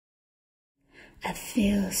I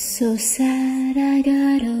feel so sad, I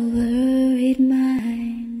got a worried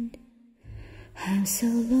mind. I'm so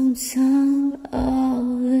lonesome all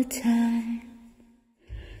the time.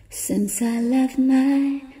 Since I left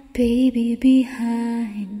my baby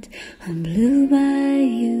behind on Blue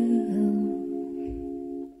Bayou,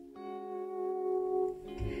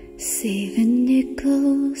 saving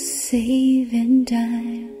nickels, saving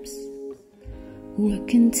dimes,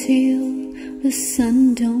 working till the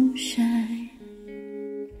sun don't shine,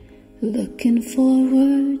 looking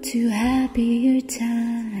forward to happier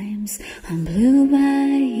times on Blue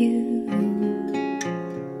Bayou.